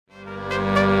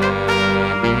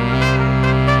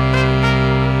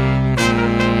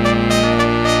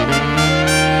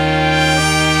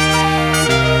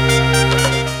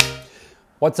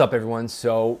What's up, everyone?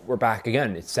 So we're back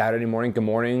again. It's Saturday morning. Good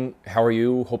morning. How are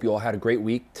you? Hope you all had a great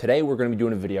week. Today we're going to be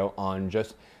doing a video on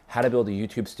just how to build a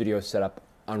YouTube studio setup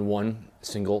on one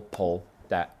single pole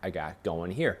that I got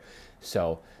going here.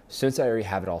 So since I already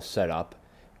have it all set up,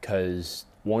 because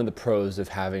one of the pros of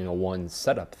having a one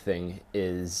setup thing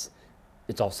is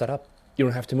it's all set up. You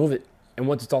don't have to move it. And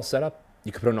once it's all set up,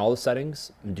 you can put on all the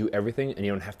settings and do everything, and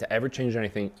you don't have to ever change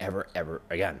anything ever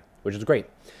again, which is great.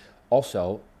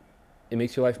 Also, it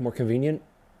makes your life more convenient,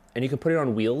 and you can put it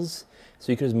on wheels,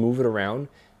 so you can just move it around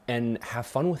and have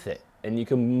fun with it. And you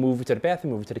can move it to the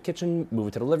bathroom, move it to the kitchen, move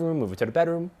it to the living room, move it to the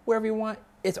bedroom, wherever you want.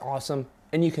 It's awesome,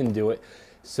 and you can do it.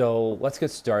 So let's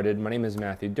get started. My name is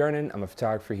Jon Durnin. I'm a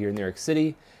photographer here in New York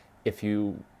City. If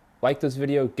you like this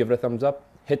video, give it a thumbs up,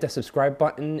 hit that subscribe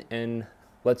button, and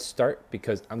let's start,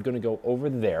 because I'm gonna go over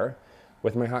there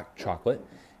with my hot chocolate,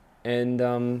 and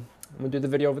I'm gonna do the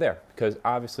video over there, because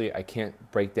obviously I can't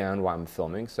break down while I'm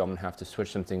filming, so I'm gonna have to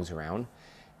switch some things around,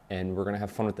 and we're gonna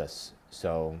have fun with this.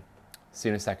 So see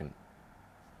you in a second.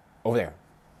 Over there.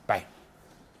 Bye.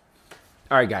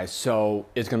 All right, guys, so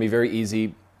it's gonna be very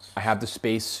easy. I have the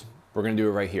space. We're gonna do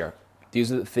it right here.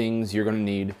 These are the things you're gonna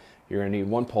need. You're gonna need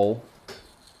one pole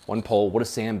with a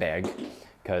sandbag,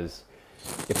 because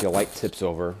if your light tips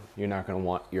over, you're not gonna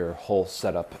want your whole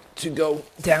setup to go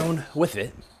down with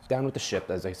it. Down with the ship,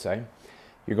 as they say.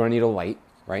 You're going to need a light,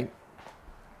 right?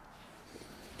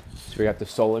 So we got the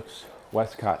Solix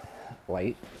Westcott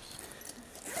light.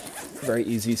 Very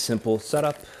easy, simple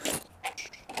setup.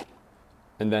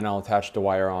 And then I'll attach the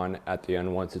wire on at the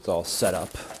end once it's all set up.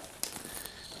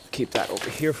 Keep that over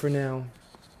here for now.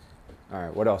 All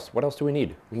right, what else? What else do we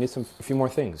need? We need a few more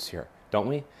things here, don't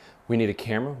we? We need a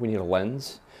camera, we need a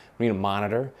lens, we need a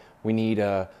monitor, we need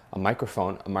a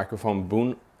microphone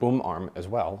boom arm as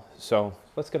well. So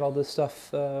let's get all this stuff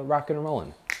rocking and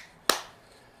rolling.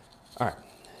 All right,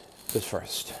 this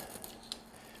first,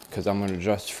 because I'm gonna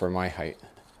adjust for my height.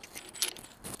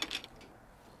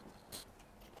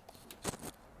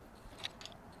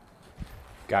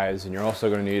 Guys, and you're also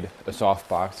gonna need a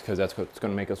softbox, because that's what's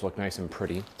gonna make us look nice and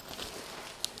pretty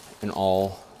in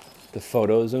all the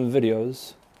photos and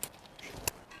videos.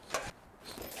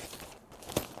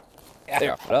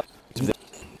 There.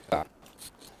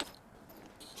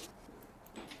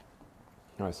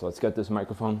 All right, so let's get this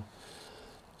microphone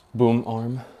boom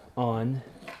arm on.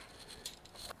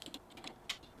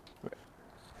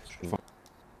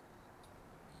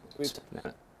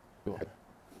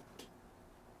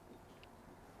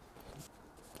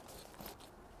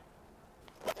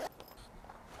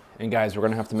 And guys, we're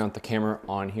gonna have to mount the camera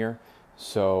on here.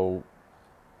 So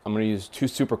I'm gonna use two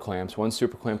super clamps, one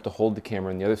super clamp to hold the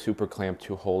camera and the other super clamp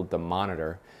to hold the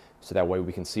monitor. So that way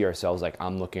we can see ourselves like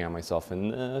I'm looking at myself in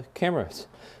the camera's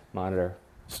monitor.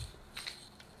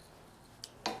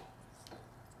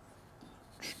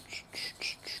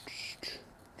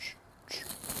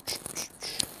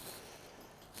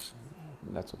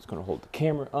 That's what's gonna hold the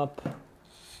camera up.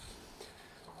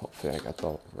 Hopefully I got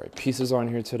the right pieces on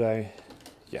here today.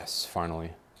 Yes,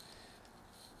 finally.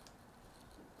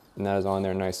 And that is on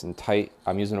there nice and tight.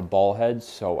 I'm using a ball head,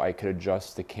 so I could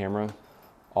adjust the camera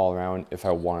all around if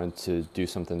I wanted to do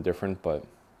something different, but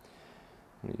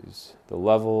I'm gonna use the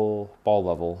level, ball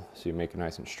level, so you make it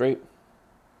nice and straight.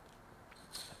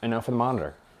 And now for the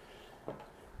monitor.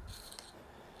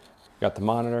 Got the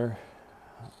monitor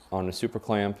on the super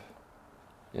clamp,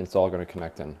 and it's all gonna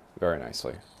connect in very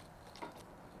nicely.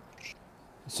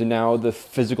 So now the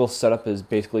physical setup is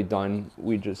basically done.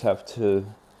 We just have to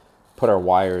put our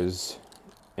wires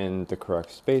in the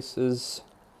correct spaces.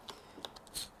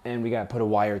 And we gotta put a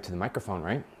wire to the microphone,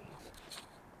 right?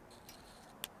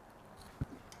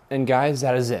 And guys,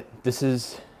 that is it. This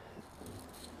is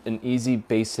an easy,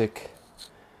 basic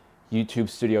YouTube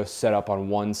studio setup on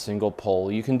one single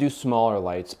pole. You can do smaller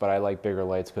lights, but I like bigger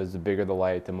lights, because the bigger the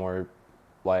light, the more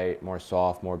light, more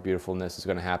soft, more beautifulness is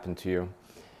gonna happen to you.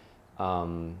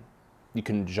 You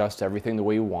can adjust everything the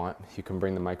way you want. You can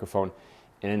bring the microphone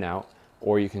in and out,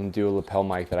 or you can do a lapel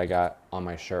mic that I got on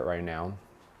my shirt right now.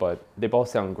 But they both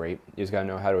sound great. You just gotta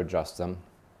know how to adjust them.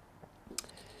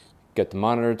 Get the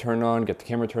monitor turned on, get the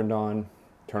camera turned on,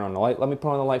 turn on the light. Let me put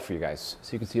on the light for you guys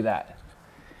so you can see that.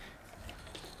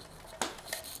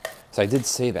 So I did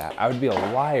say that. I would be a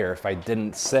liar if I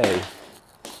didn't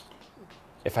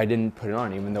put it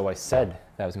on, even though I said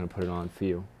that I was gonna put it on for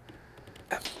you.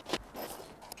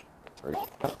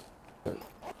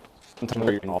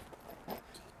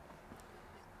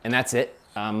 And that's it.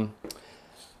 I'm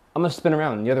gonna spin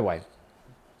around the other way.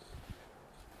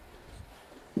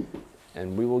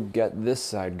 And we will get this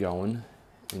side going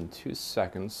in 2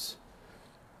 seconds.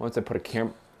 Once I put a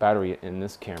battery in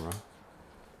this camera.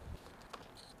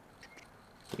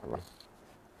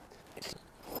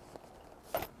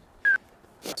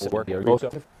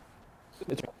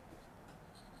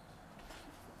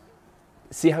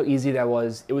 See how easy that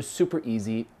was? It was super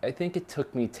easy. I think it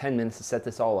took me 10 minutes to set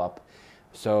this all up.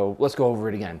 So let's go over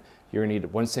it again. You're gonna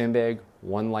need one sandbag,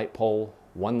 one light pole,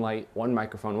 one light, one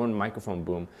microphone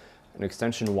boom, an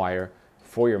extension wire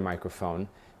for your microphone.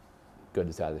 Good,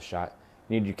 it's out of the shot.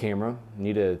 You need your camera, you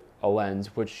need a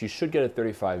lens, which you should get a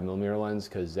 35mm lens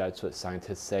because that's what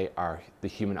scientists say the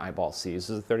human eyeball sees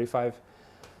is a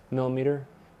 35mm.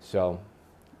 So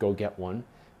go get one.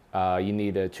 You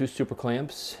need 2 super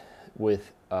clamps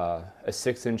with a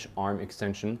 6-inch arm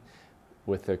extension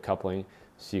with a coupling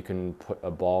so you can put a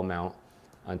ball mount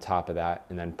on top of that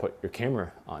and then put your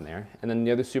camera on there. And then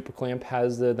the other super clamp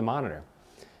has the monitor.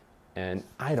 And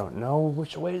I don't know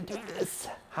which way to do this.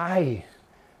 Hi.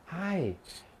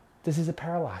 This is a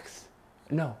parallax.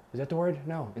 No, is that the word?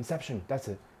 No, inception, that's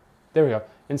it. There we go,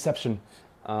 inception.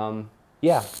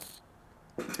 Yeah.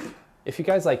 If you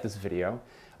guys like this video,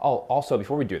 also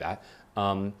before we do that,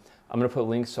 I'm gonna put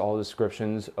links to all the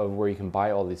descriptions of where you can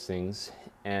buy all these things.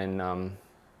 And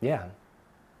yeah,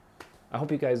 I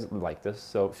hope you guys like this.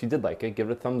 So if you did like it, give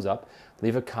it a thumbs up,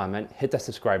 leave a comment, hit that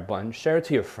subscribe button, share it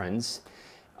to your friends.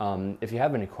 If you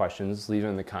have any questions, leave it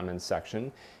in the comments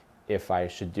section. If I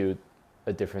should do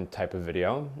a different type of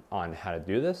video on how to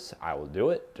do this, I will do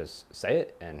it. Just say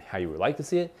it and how you would like to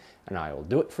see it, and I will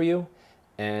do it for you.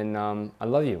 And I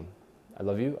love you. I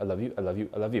love you, I love you, I love you,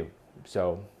 I love you.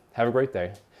 So have a great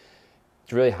day.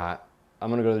 It's really hot. I'm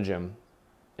gonna go to the gym.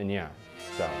 And yeah,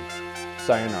 so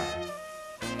sayonara.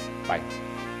 Bye.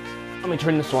 Let me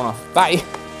turn this one off. Bye.